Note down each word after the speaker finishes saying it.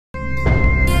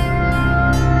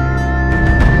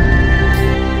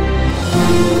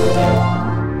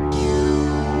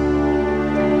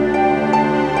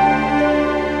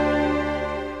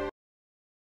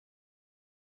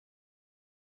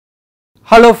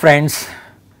Hello friends,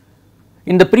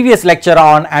 in the previous lecture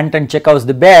on Anton Chekhov's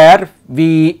The Bear,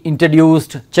 we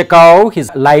introduced Chekhov, his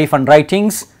life and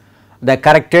writings, the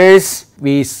characters.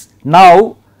 We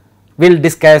now will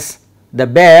discuss the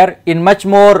bear in much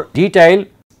more detail.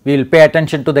 We will pay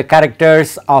attention to the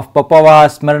characters of Popova,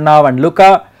 Smirnov and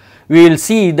Luka. We will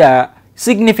see the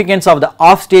significance of the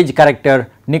offstage character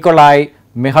Nikolai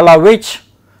Mihailovich.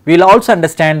 We will also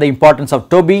understand the importance of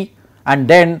Toby and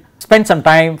then spend some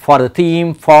time for the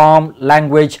theme, form,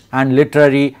 language and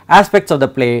literary aspects of the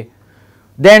play.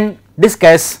 Then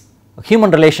discuss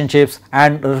human relationships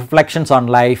and reflections on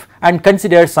life and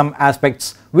consider some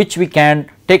aspects which we can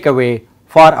take away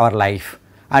for our life,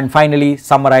 and finally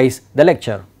summarize the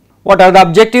lecture. What are the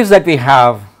objectives that we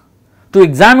have? To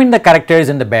examine the characters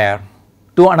in the bear,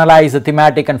 to analyze the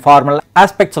thematic and formal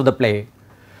aspects of the play,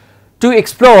 to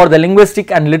explore the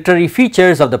linguistic and literary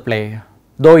features of the play.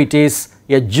 Though it is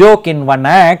a joke in one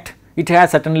act, it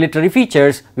has certain literary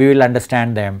features, we will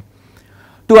understand them.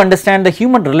 To understand the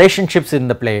human relationships in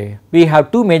the play, we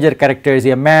have two major characters,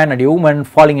 a man and a woman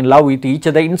falling in love with each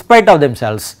other in spite of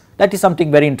themselves. That is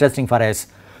something very interesting for us.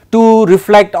 To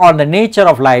reflect on the nature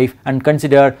of life and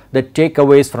consider the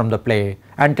takeaways from the play.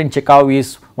 Anton Chekhov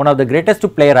is one of the greatest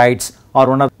playwrights or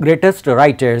one of the greatest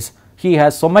writers. He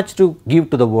has so much to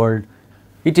give to the world.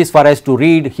 It is for us to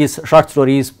read his short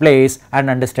stories, plays and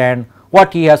understand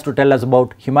what he has to tell us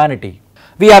about humanity.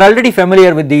 We are already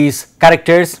familiar with these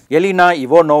characters. Elena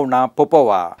Ivanovna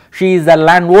Popova. She is a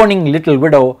land-owning little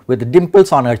widow with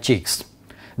dimples on her cheeks.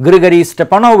 Grigory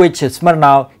Stepanovich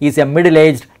Smirnov is a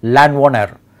middle-aged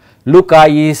landowner. Luka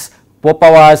is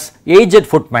Popova's aged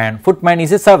footman. Footman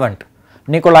is a servant.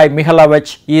 Nikolai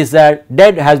Mihailovich is the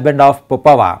dead husband of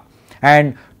Popova.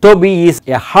 And Toby is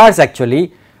a horse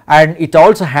actually, and it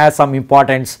also has some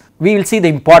importance. We will see the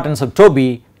importance of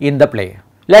Toby in the play.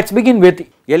 Let's begin with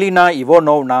Elena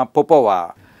Ivanovna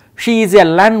Popova. She is a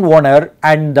landowner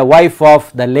and the wife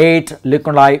of the late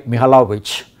Nikolai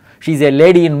Mihailovich. She is a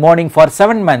lady in mourning for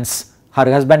 7 months.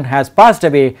 Her husband has passed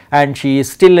away and she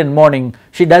is still in mourning.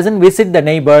 She doesn't visit the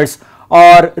neighbors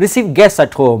or receive guests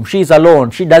at home. She is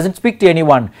alone. She doesn't speak to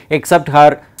anyone except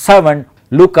her servant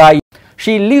Luka.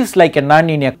 She lives like a nun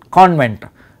in a convent,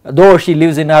 though she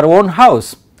lives in her own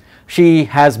house. She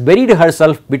has buried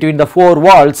herself between the four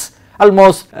walls.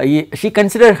 Almost she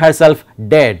considers herself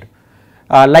dead,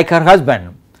 like her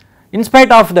husband. In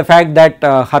spite of the fact that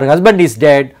her husband is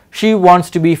dead, she wants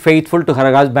to be faithful to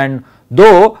her husband,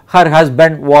 though her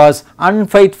husband was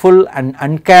unfaithful and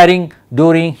uncaring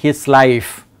during his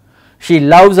life. She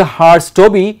loves a horse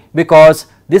Toby because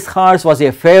this horse was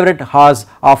a favorite horse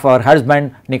of her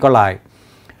husband Nikolai.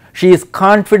 She is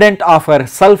confident of her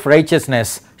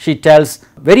self-righteousness. She tells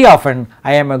very often,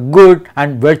 I am a good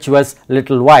and virtuous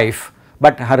little wife.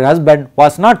 But her husband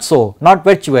was not so, not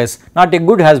virtuous, not a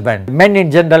good husband. Men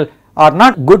in general are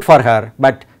not good for her,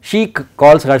 but she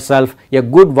calls herself a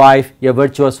good wife, a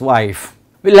virtuous wife.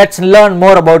 Let's learn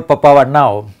more about Popova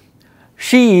now.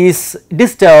 She is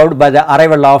disturbed by the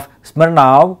arrival of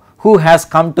Smirnov, who has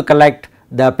come to collect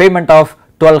the payment of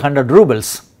 1200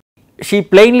 rubles. She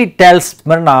plainly tells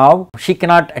Smirnov she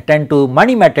cannot attend to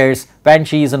money matters when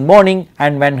she is in mourning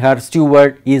and when her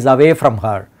steward is away from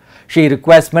her. She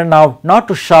requests Smirnov not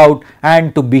to shout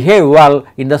and to behave well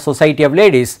in the society of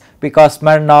ladies because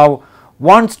Smirnov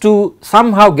wants to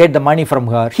somehow get the money from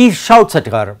her. He shouts at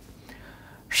her.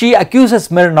 She accuses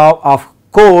Smirnov of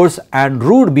coarse and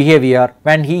rude behavior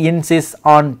when he insists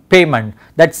on payment.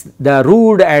 That's the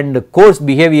rude and coarse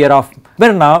behavior of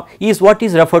Smirnov is what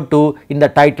is referred to in the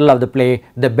title of the play,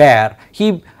 The Bear.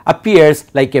 He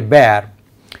appears like a bear.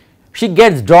 She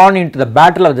gets drawn into the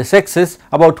battle of the sexes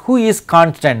about who is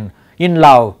constant in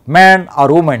love, man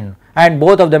or woman, and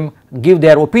both of them give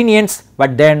their opinions,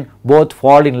 but then both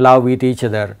fall in love with each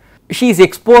other. She is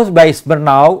exposed by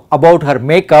Smirnov about her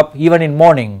makeup even in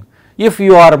mourning. If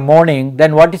you are mourning,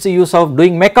 then what is the use of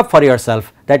doing makeup for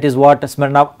yourself? That is what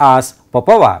Smirnov asks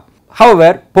Popova.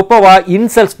 However, Popova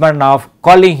insults Smirnov,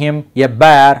 calling him a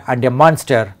bear and a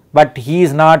monster, but he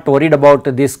is not worried about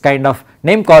this kind of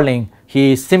name calling.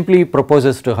 He simply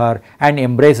proposes to her and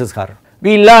embraces her.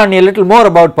 We learn a little more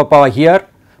about Popova here.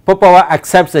 Popova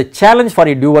accepts a challenge for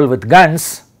a duel with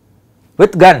guns,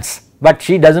 but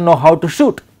she doesn't know how to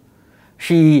shoot.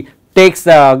 She takes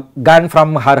the gun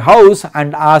from her house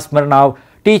and asks Smirnov,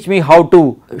 teach me how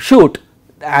to shoot,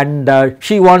 and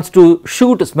she wants to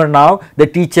shoot Smirnov, the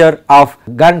teacher of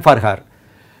gun for her.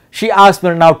 She asks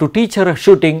Smirnov to teach her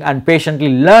shooting and patiently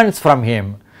learns from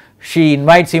him. She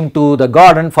invites him to the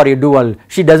garden for a duel.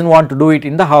 She doesn't want to do it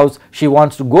in the house, she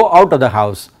wants to go out of the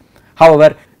house.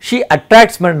 However, She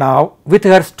attracts Smirnov with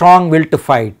her strong will to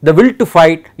fight. The will to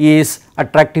fight is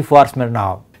attractive for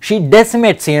Smirnov. She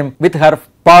decimates him with her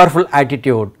powerful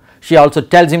attitude. She also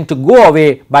tells him to go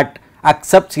away but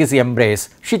accepts his embrace.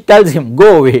 She tells him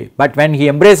go away, but when he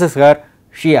embraces her,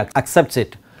 she accepts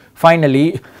it.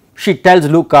 Finally, she tells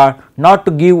Luka not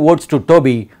to give votes to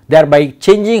Toby, thereby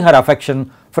changing her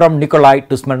affection from Nikolai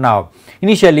to Smirnov.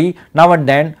 Initially, now and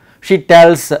then, she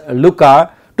tells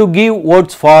Luka to give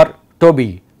votes for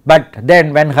Toby, but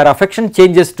then when her affection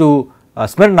changes to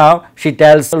Smirnov, she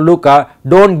tells Luka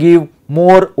don't give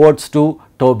more votes to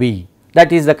Toby.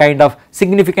 That is the kind of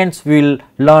significance we will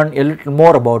learn a little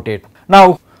more about it.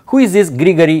 Now, who is this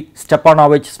Grigory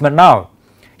Stepanovich Smirnov?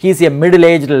 He is a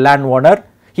middle-aged landowner.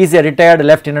 He is a retired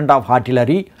lieutenant of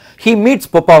artillery. He meets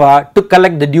Popova to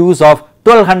collect the dues of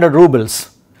 1200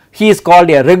 rubles. He is called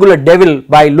a regular devil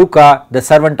by Luka, the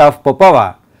servant of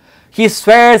Popova. He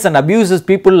swears and abuses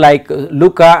people like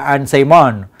Luka and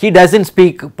Simon. He doesn't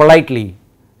speak politely.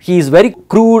 He is very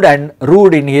crude and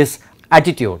rude in his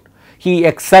attitude. He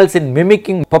excels in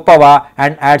mimicking Popova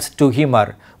and adds to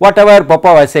humor. Whatever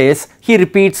Popova says, he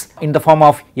repeats in the form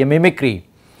of a mimicry.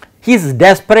 He is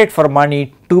desperate for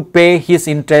money to pay his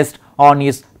interest on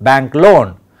his bank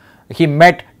loan. He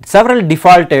met several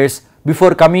defaulters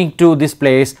before coming to this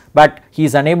place, but he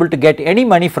is unable to get any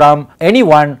money from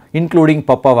anyone, including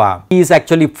Popova. He is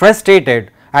actually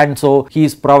frustrated, and so he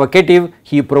is provocative.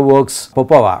 He provokes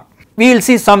Popova. We will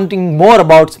see something more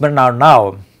about Smirnov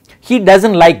now. He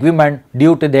doesn't like women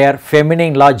due to their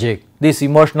feminine logic. These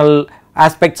emotional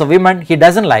aspects of women he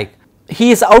doesn't like.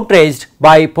 He is outraged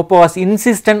by Popova's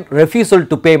insistent refusal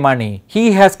to pay money.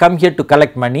 He has come here to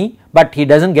collect money, but he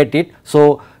doesn't get it,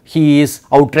 so he is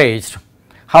outraged.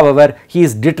 However, he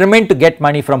is determined to get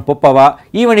money from Popova,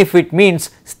 even if it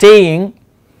means staying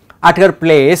at her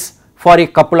place for a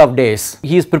couple of days.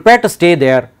 He is prepared to stay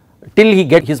there till he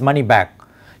gets his money back.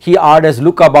 He orders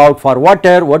Luka about for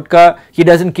water, vodka. He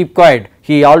doesn't keep quiet.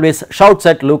 He always shouts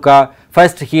at Luka.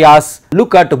 First he asks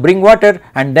Luka to bring water,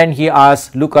 and then he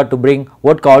asks Luka to bring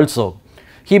vodka also.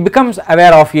 He becomes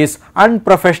aware of his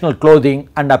unprofessional clothing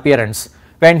and appearance.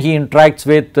 When he interacts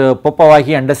with Popova,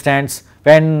 he understands.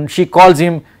 When she calls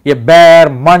him a bear,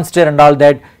 monster and all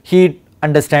that, he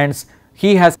understands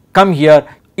he has come here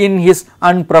in his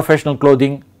unprofessional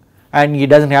clothing and he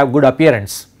doesn't have good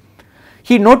appearance.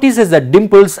 He notices the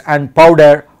dimples and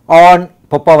powder on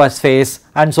Popova's face,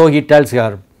 and so he tells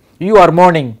her, "You are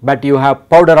mourning, but you have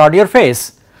powder on your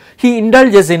face." He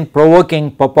indulges in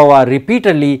provoking Popova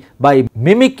repeatedly by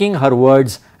mimicking her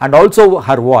words and also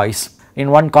her voice. In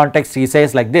one context he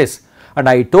says like this, "And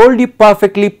I told you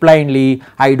perfectly plainly,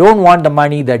 I don't want the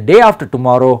money the day after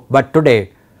tomorrow, but today."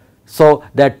 So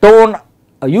the tone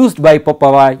used by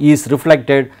Popova is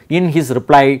reflected in his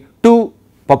reply to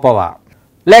Popova.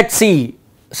 Let's see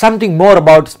something more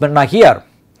about Smirnov here.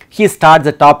 He starts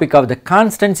the topic of the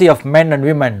constancy of men and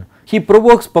women. He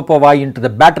provokes Popova into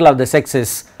the battle of the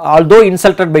sexes. Although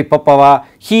insulted by Popova,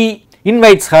 he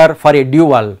invites her for a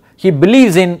duel. He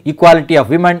believes in equality of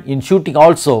women in shooting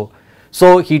also,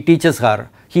 so he teaches her.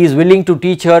 He is willing to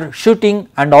teach her shooting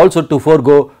and also to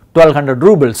forego 1200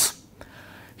 rubles.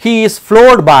 He is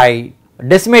floored by,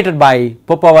 decimated by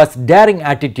Popova's daring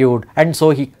attitude, and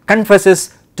so he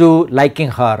confesses to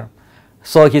liking her.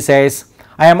 So he says,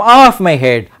 "I am off my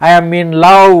head, I am in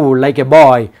love like a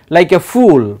boy, like a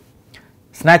fool."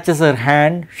 Snatches her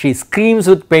hand, she screams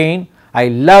with pain, "I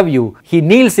love you." He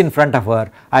kneels in front of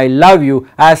her, "I love you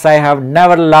as I have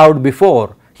never loved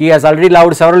before." He has already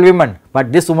loved several women,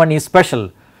 but this woman is special.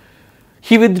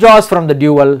 He withdraws from the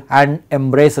duel and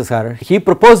embraces her. He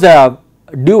proposed a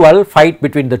duel fight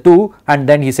between the two, and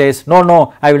then he says,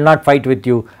 no, I will not fight with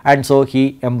you, and so he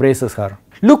embraces her.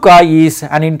 Luka is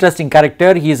an interesting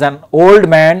character. He is an old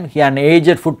man, he is an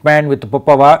aged footman with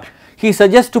Popova. He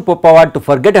suggests to Popova to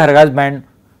forget her husband,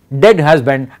 dead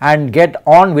husband, and get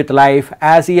on with life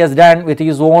as he has done with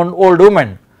his own old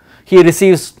woman. He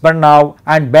receives Smirnov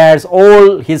and bears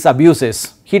all his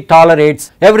abuses. He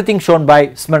tolerates everything shown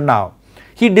by Smirnov.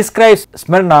 He describes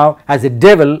Smirnov as a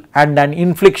devil and an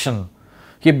infliction.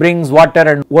 He brings water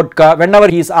and vodka whenever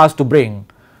he is asked to bring.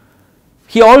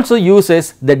 He also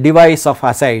uses the device of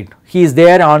aside. He is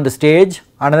there on the stage,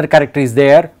 another character is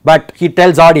there, but he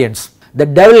tells audience, "The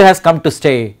devil has come to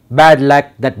stay, bad luck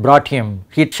that brought him."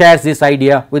 He shares this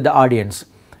idea with the audience.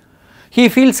 He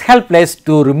feels helpless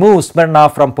to remove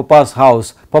Smirnov from Popova's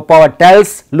house. Popova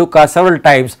tells Luka several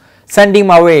times, "Send him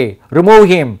away, remove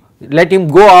him, let him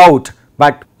go out."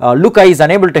 But Luka is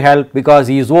unable to help because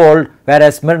he is old,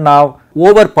 whereas Smirnov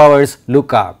overpowers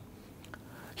Luka.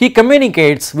 He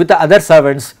communicates with the other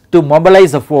servants to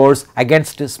mobilize the force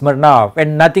against Smirnov.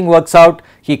 When nothing works out,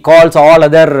 he calls all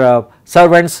other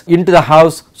servants into the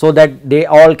house so that they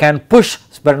all can push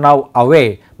Smirnov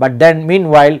away. But then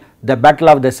meanwhile the battle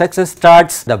of the sexes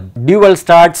starts, the duel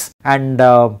starts, and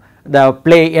the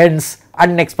play ends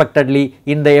unexpectedly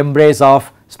in the embrace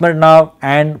of Smirnov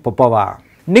and Popova.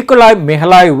 Nikolai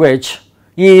Mikhailovich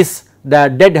is the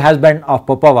dead husband of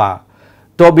Popova.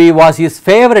 Toby was his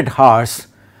favorite horse.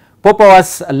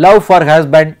 Popova's love for her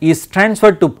husband is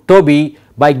transferred to Toby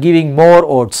by giving more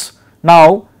oats.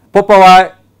 Now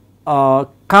Popova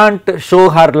can't show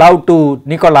her love to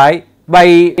Nikolai by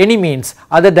any means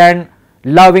other than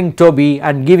loving Toby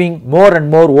and giving more and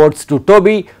more oats to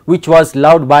Toby, which was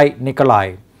loved by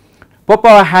Nikolai.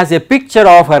 Popova has a picture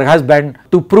of her husband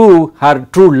to prove her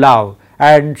true love,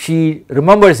 and she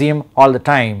remembers him all the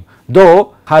time.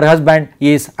 Though her husband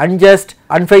is unjust,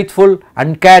 unfaithful,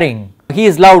 uncaring, he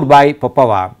is loved by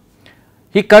Popova.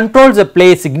 He controls the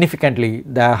play significantly.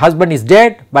 The husband is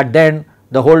dead, but then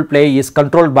the whole play is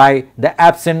controlled by the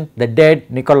absent, the dead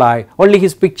Nikolai. Only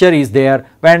his picture is there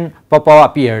when Popova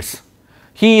appears.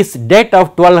 His debt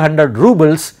of 1200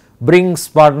 rubles brings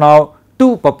Smirnov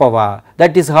to Popova.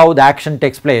 That is how the action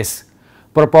takes place.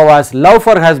 Popova's love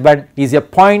for her husband is a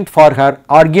point for her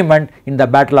argument in the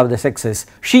battle of the sexes.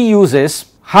 She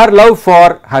uses her love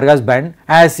for her husband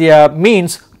as a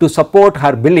means to support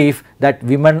her belief that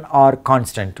women are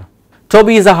constant.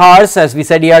 Toby is a horse, as we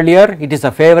said earlier. It is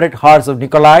a favorite horse of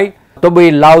Nikolai.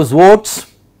 Toby loves oats.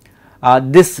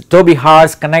 This Toby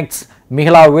horse connects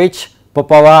Mikhailovich,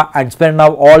 Popova and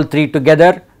Smirnov all three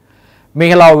together.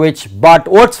 Mikhailovich bought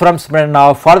oats from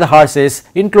Smirnov for the horses,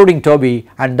 including Toby,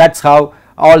 and that is how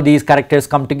all these characters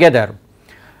come together.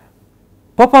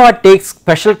 Popova takes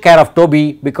special care of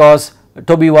Toby because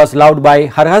Toby was loved by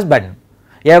her husband.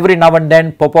 Every now and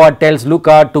then Popova tells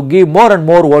Luca to give more and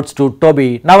more oats to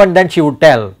Toby. Now and then she would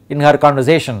tell in her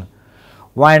conversation.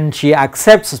 When she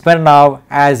accepts Smirnov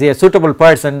as a suitable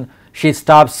person, she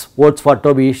stops oats for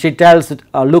Toby. She tells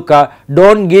Luca,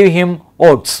 don't give him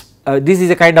oats. This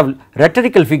is a kind of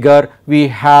rhetorical figure we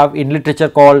have in literature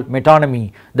called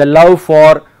metonymy. The love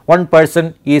for one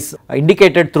person is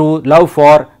indicated through love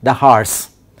for the horse.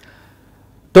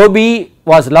 Toby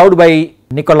was loved by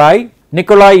Nikolai.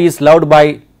 Nikolai is loved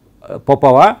by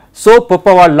Popova. So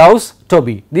Popova loves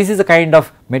Toby. This is a kind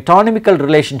of metonymical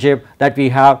relationship that we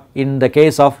have in the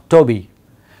case of Toby.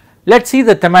 Let us see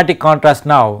the thematic contrast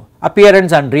now.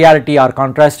 Appearance and reality are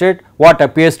contrasted. What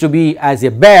appears to be as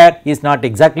a bear is not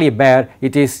exactly a bear,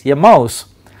 it is a mouse.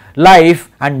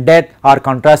 Life and death are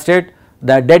contrasted.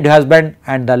 The dead husband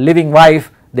and the living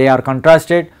wife, they are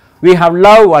contrasted. We have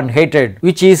love and hatred,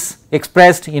 which is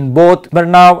expressed in both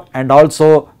Smirnov and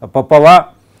also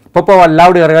Popova. Popova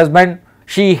loved her husband.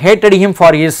 She hated him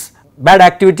for his bad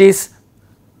activities,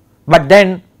 but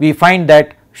then we find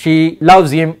that she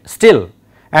loves him still.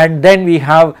 And then we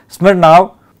have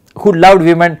Smirnov, who loved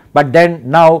women, but then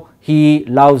now he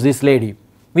loves this lady.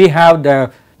 We have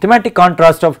the thematic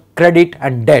contrast of credit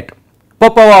and debt.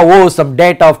 Popova owes some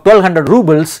debt of 1200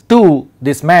 rubles to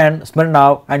this man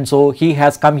Smirnov, and so he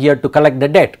has come here to collect the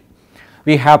debt.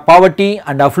 We have poverty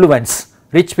and affluence.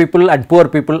 Rich people and poor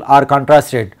people are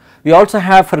contrasted. We also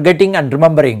have forgetting and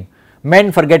remembering.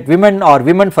 Men forget women or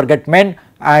women forget men,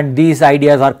 and these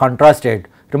ideas are contrasted.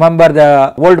 Remember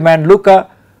the old man Luca,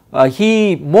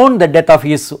 he mourned the death of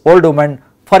his old woman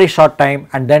for a short time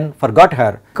and then forgot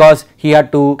her because he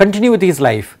had to continue with his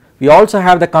life. We also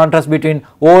have the contrast between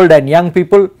old and young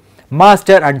people.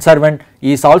 Master and servant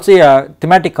is also a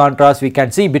thematic contrast we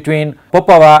can see between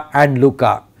Popova and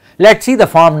Luca. Let us see the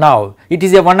form now. It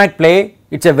is a one-act play.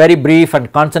 It is a very brief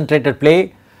and concentrated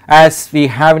play. As we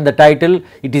have in the title,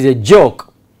 it is a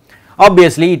joke.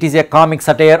 Obviously, it is a comic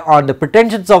satire on the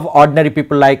pretensions of ordinary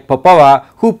people like Popova,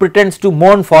 who pretends to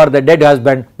mourn for the dead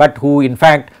husband, but who in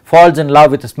fact falls in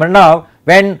love with Smirnov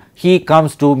when he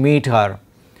comes to meet her.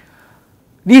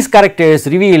 These characters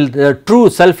reveal the true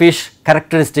selfish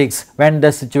characteristics when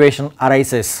the situation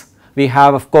arises. We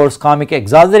have of course comic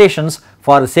exaggerations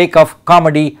for the sake of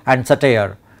comedy and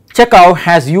satire. Chekhov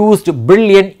has used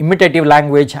brilliant imitative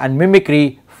language and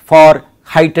mimicry for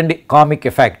heightened comic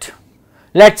effect.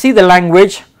 Let us see the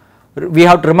language. We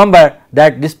have to remember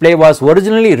that this play was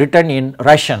originally written in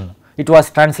Russian. It was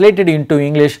translated into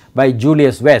English by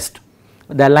Julius West.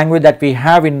 The language that we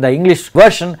have in the English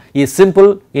version is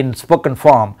simple in spoken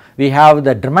form. We have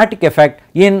the dramatic effect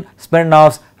in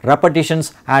Smirnov's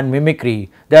repetitions and mimicry.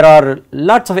 There are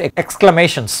lots of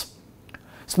exclamations.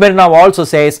 Smirnov also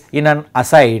says in an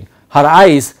aside, her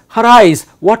eyes,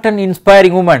 what an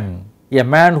inspiring woman. A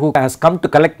man who has come to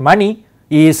collect money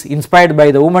He is inspired by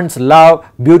the woman's love,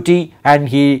 beauty, and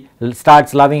he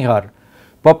starts loving her.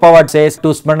 Popova says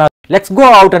to Smyrna, let's go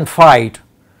out and fight.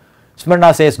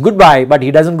 Smyrna says goodbye, but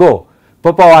he doesn't go.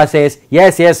 Popova says,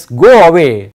 yes, yes, go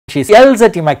away. She yells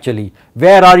at him actually,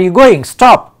 where are you going?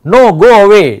 Stop, no, go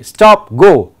away, stop,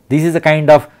 go. This is the kind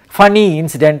of funny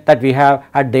incident that we have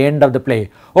at the end of the play.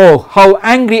 Oh, how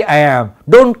angry I am,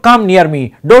 don't come near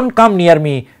me, don't come near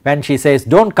me. When she says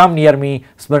don't come near me,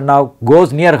 Smyrna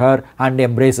goes near her and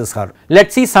embraces her.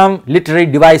 Let's see some literary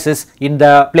devices in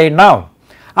the play now.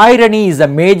 Irony is a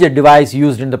major device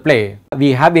used in the play.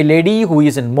 We have a lady who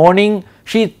is in mourning.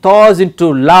 She thaws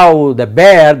into love the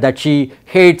bear that she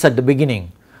hates at the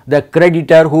beginning. The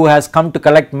creditor who has come to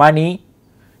collect money,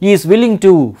 he is willing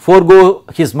to forego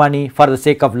his money for the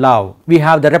sake of love. We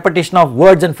have the repetition of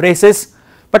words and phrases.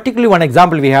 Particularly one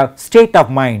example we have state of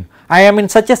mind. I am in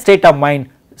such a state of mind,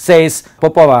 says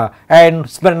Popova, and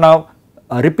Smyrna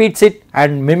repeats it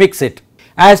and mimics it.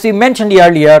 As we mentioned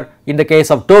earlier, in the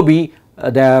case of Toby,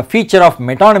 the feature of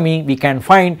metonymy we can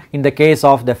find in the case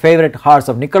of the favorite horse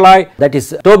of Nikolai, that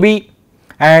is Toby,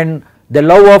 and the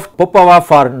love of Popova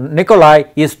for Nikolai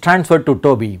is transferred to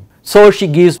Toby. So she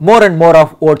gives more and more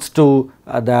of oats to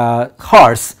the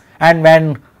horse, and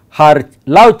when her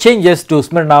love changes to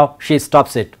Smyrna, she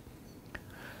stops it.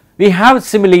 We have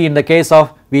simile in the case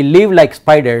of we live like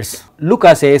spiders.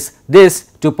 Luca says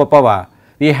this to Popova.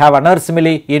 We have another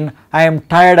simile in I am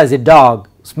tired as a dog,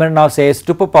 Smyrna says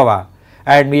to Popova.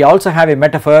 And we also have a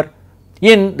metaphor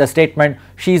in the statement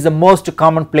she is the most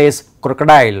commonplace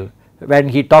crocodile. When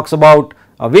he talks about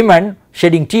women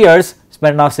shedding tears,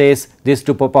 Smyrna says this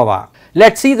to Popova.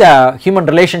 Let's see the human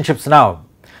relationships now.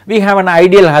 We have an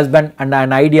ideal husband and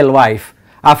an ideal wife.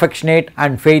 Affectionate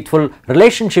and faithful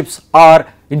relationships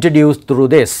are introduced through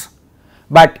this.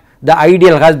 But the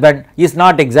ideal husband is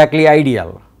not exactly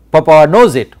ideal. Popova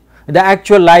knows it. The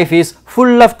actual life is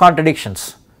full of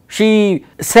contradictions. She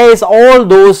says all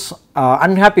those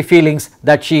unhappy feelings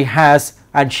that she has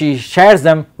and she shares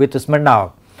them with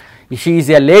Smyrna. She is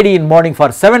a lady in mourning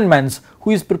for 7 months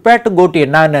who is prepared to go to a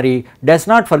nunnery, does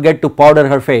not forget to powder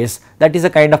her face. That is a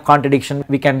kind of contradiction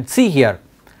we can see here.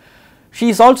 She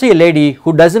is also a lady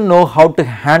who doesn't know how to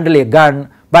handle a gun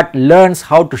but learns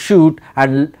how to shoot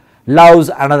and loves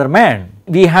another man.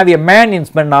 We have a man in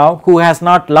Smyrna who has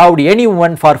not loved any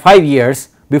woman for 5 years.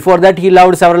 Before that he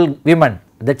loved several women.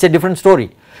 That is a different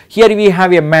story. Here we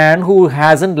have a man who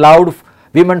hasn't loved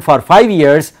women for 5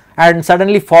 years and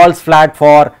suddenly falls flat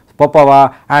for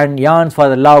Popova and yearns for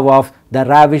the love of the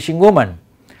ravishing woman.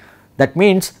 That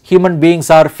means human beings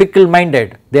are fickle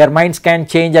minded. Their minds can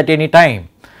change at any time.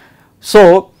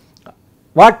 So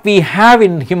what we have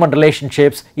in human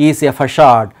relationships is a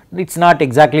facade. It is not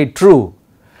exactly true.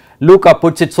 Luca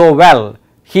puts it so well.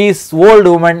 His old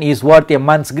woman is worth a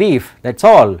month's grief. That is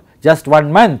all. Just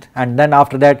 1 month, and then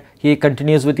after that he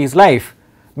continues with his life.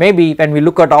 Maybe when we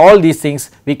look at all these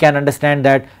things, we can understand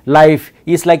that life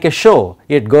is like a show,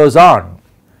 it goes on.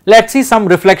 Let's see some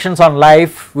reflections on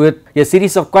life with a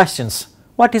series of questions.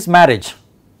 What is marriage?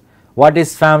 What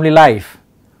is family life?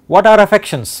 What are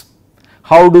affections?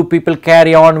 How do people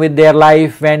carry on with their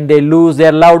life when they lose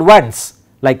their loved ones,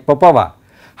 like Popova?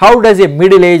 How does a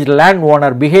middle-aged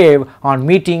landowner behave on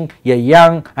meeting a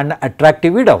young and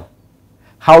attractive widow?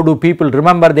 How do people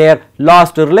remember their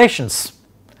lost relations?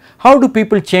 How do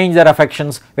people change their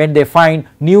affections when they find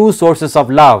new sources of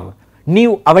love?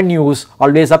 New avenues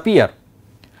always appear.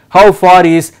 How far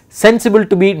is sensible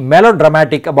to be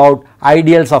melodramatic about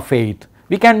ideals of faith?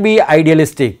 We can be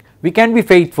idealistic, we can be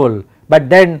faithful, but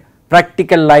then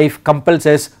practical life compels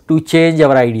us to change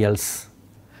our ideals.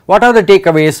 What are the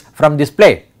takeaways from this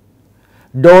play?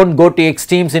 Don't go to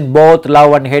extremes in both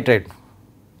love and hatred.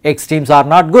 Extremes are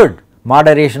not good.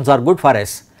 Moderations are good for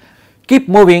us. Keep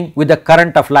moving with the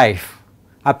current of life.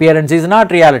 Appearance is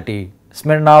not reality.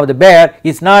 Smyrna the bear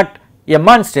is not a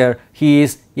monster, he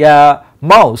is a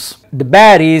mouse. The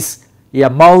bear is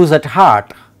a mouse at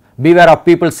heart. Beware of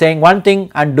people saying one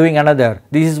thing and doing another.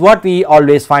 This is what we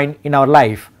always find in our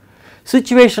life.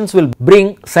 Situations will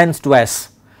bring sense to us.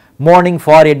 Mourning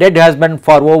for a dead husband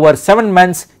for over 7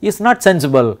 months is not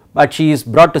sensible, but she is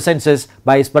brought to senses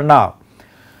by Smyrna.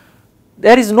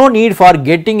 There is no need for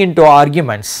getting into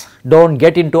arguments. Don't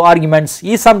get into arguments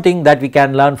is something that we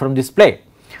can learn from this play.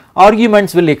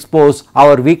 Arguments will expose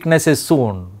our weaknesses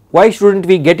soon. Why shouldn't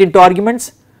we get into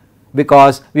arguments?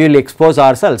 Because we will expose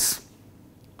ourselves.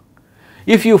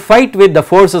 If you fight with the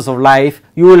forces of life,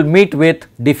 you will meet with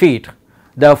defeat.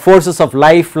 The forces of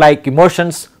life like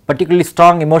emotions, particularly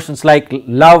strong emotions like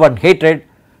love and hatred,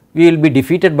 we will be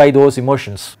defeated by those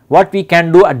emotions. What we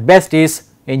can do at best is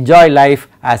enjoy life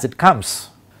as it comes.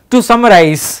 To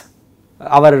summarize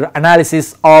our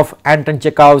analysis of Anton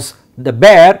Chekhov's The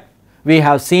Bear, we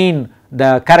have seen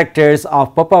the characters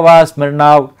of Popova,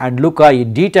 Smirnov and Luka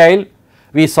in detail.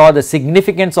 We saw the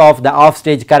significance of the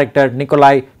offstage character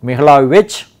Nikolai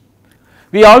Mikhailovich.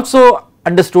 We also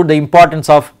understood the importance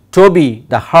of Toby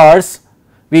the horse.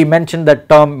 We mentioned the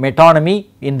term metonymy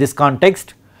in this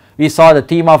context. We saw the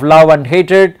theme of love and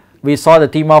hatred. We saw the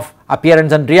theme of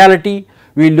appearance and reality.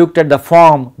 We looked at the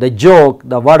form, the joke,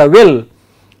 the vaudeville.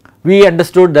 We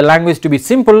understood the language to be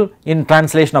simple in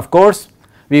translation, of course.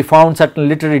 We found certain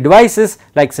literary devices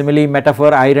like simile,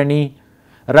 metaphor, irony,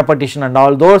 repetition and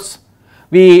all those.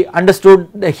 We understood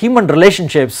the human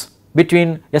relationships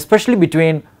between, especially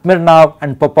between Smirnov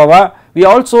and Popova. We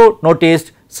also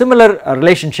noticed similar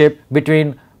relationship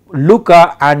between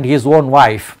Luka and his own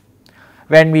wife.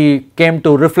 When we came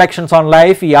to reflections on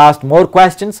life, we asked more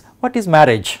questions. What is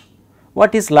marriage?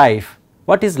 What is life?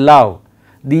 What is love?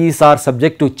 These are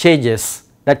subject to changes.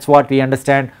 That is what we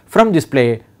understand from this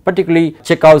play, particularly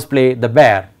Chekhov's play The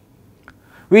Bear.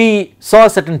 We saw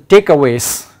certain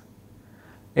takeaways.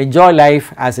 Enjoy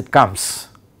life as it comes.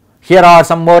 Here are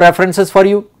some more references for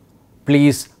you.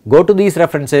 Please go to these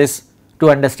references to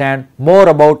understand more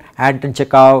about Anton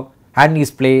Chekhov and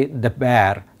his play The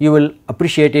Bear. You will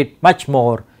appreciate it much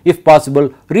more. If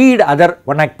possible, read other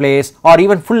one-act plays or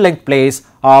even full-length plays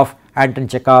of Anton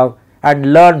Chekhov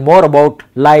and learn more about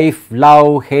life,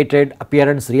 love, hatred,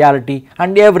 appearance, reality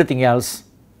and everything else.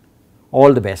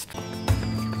 All the best.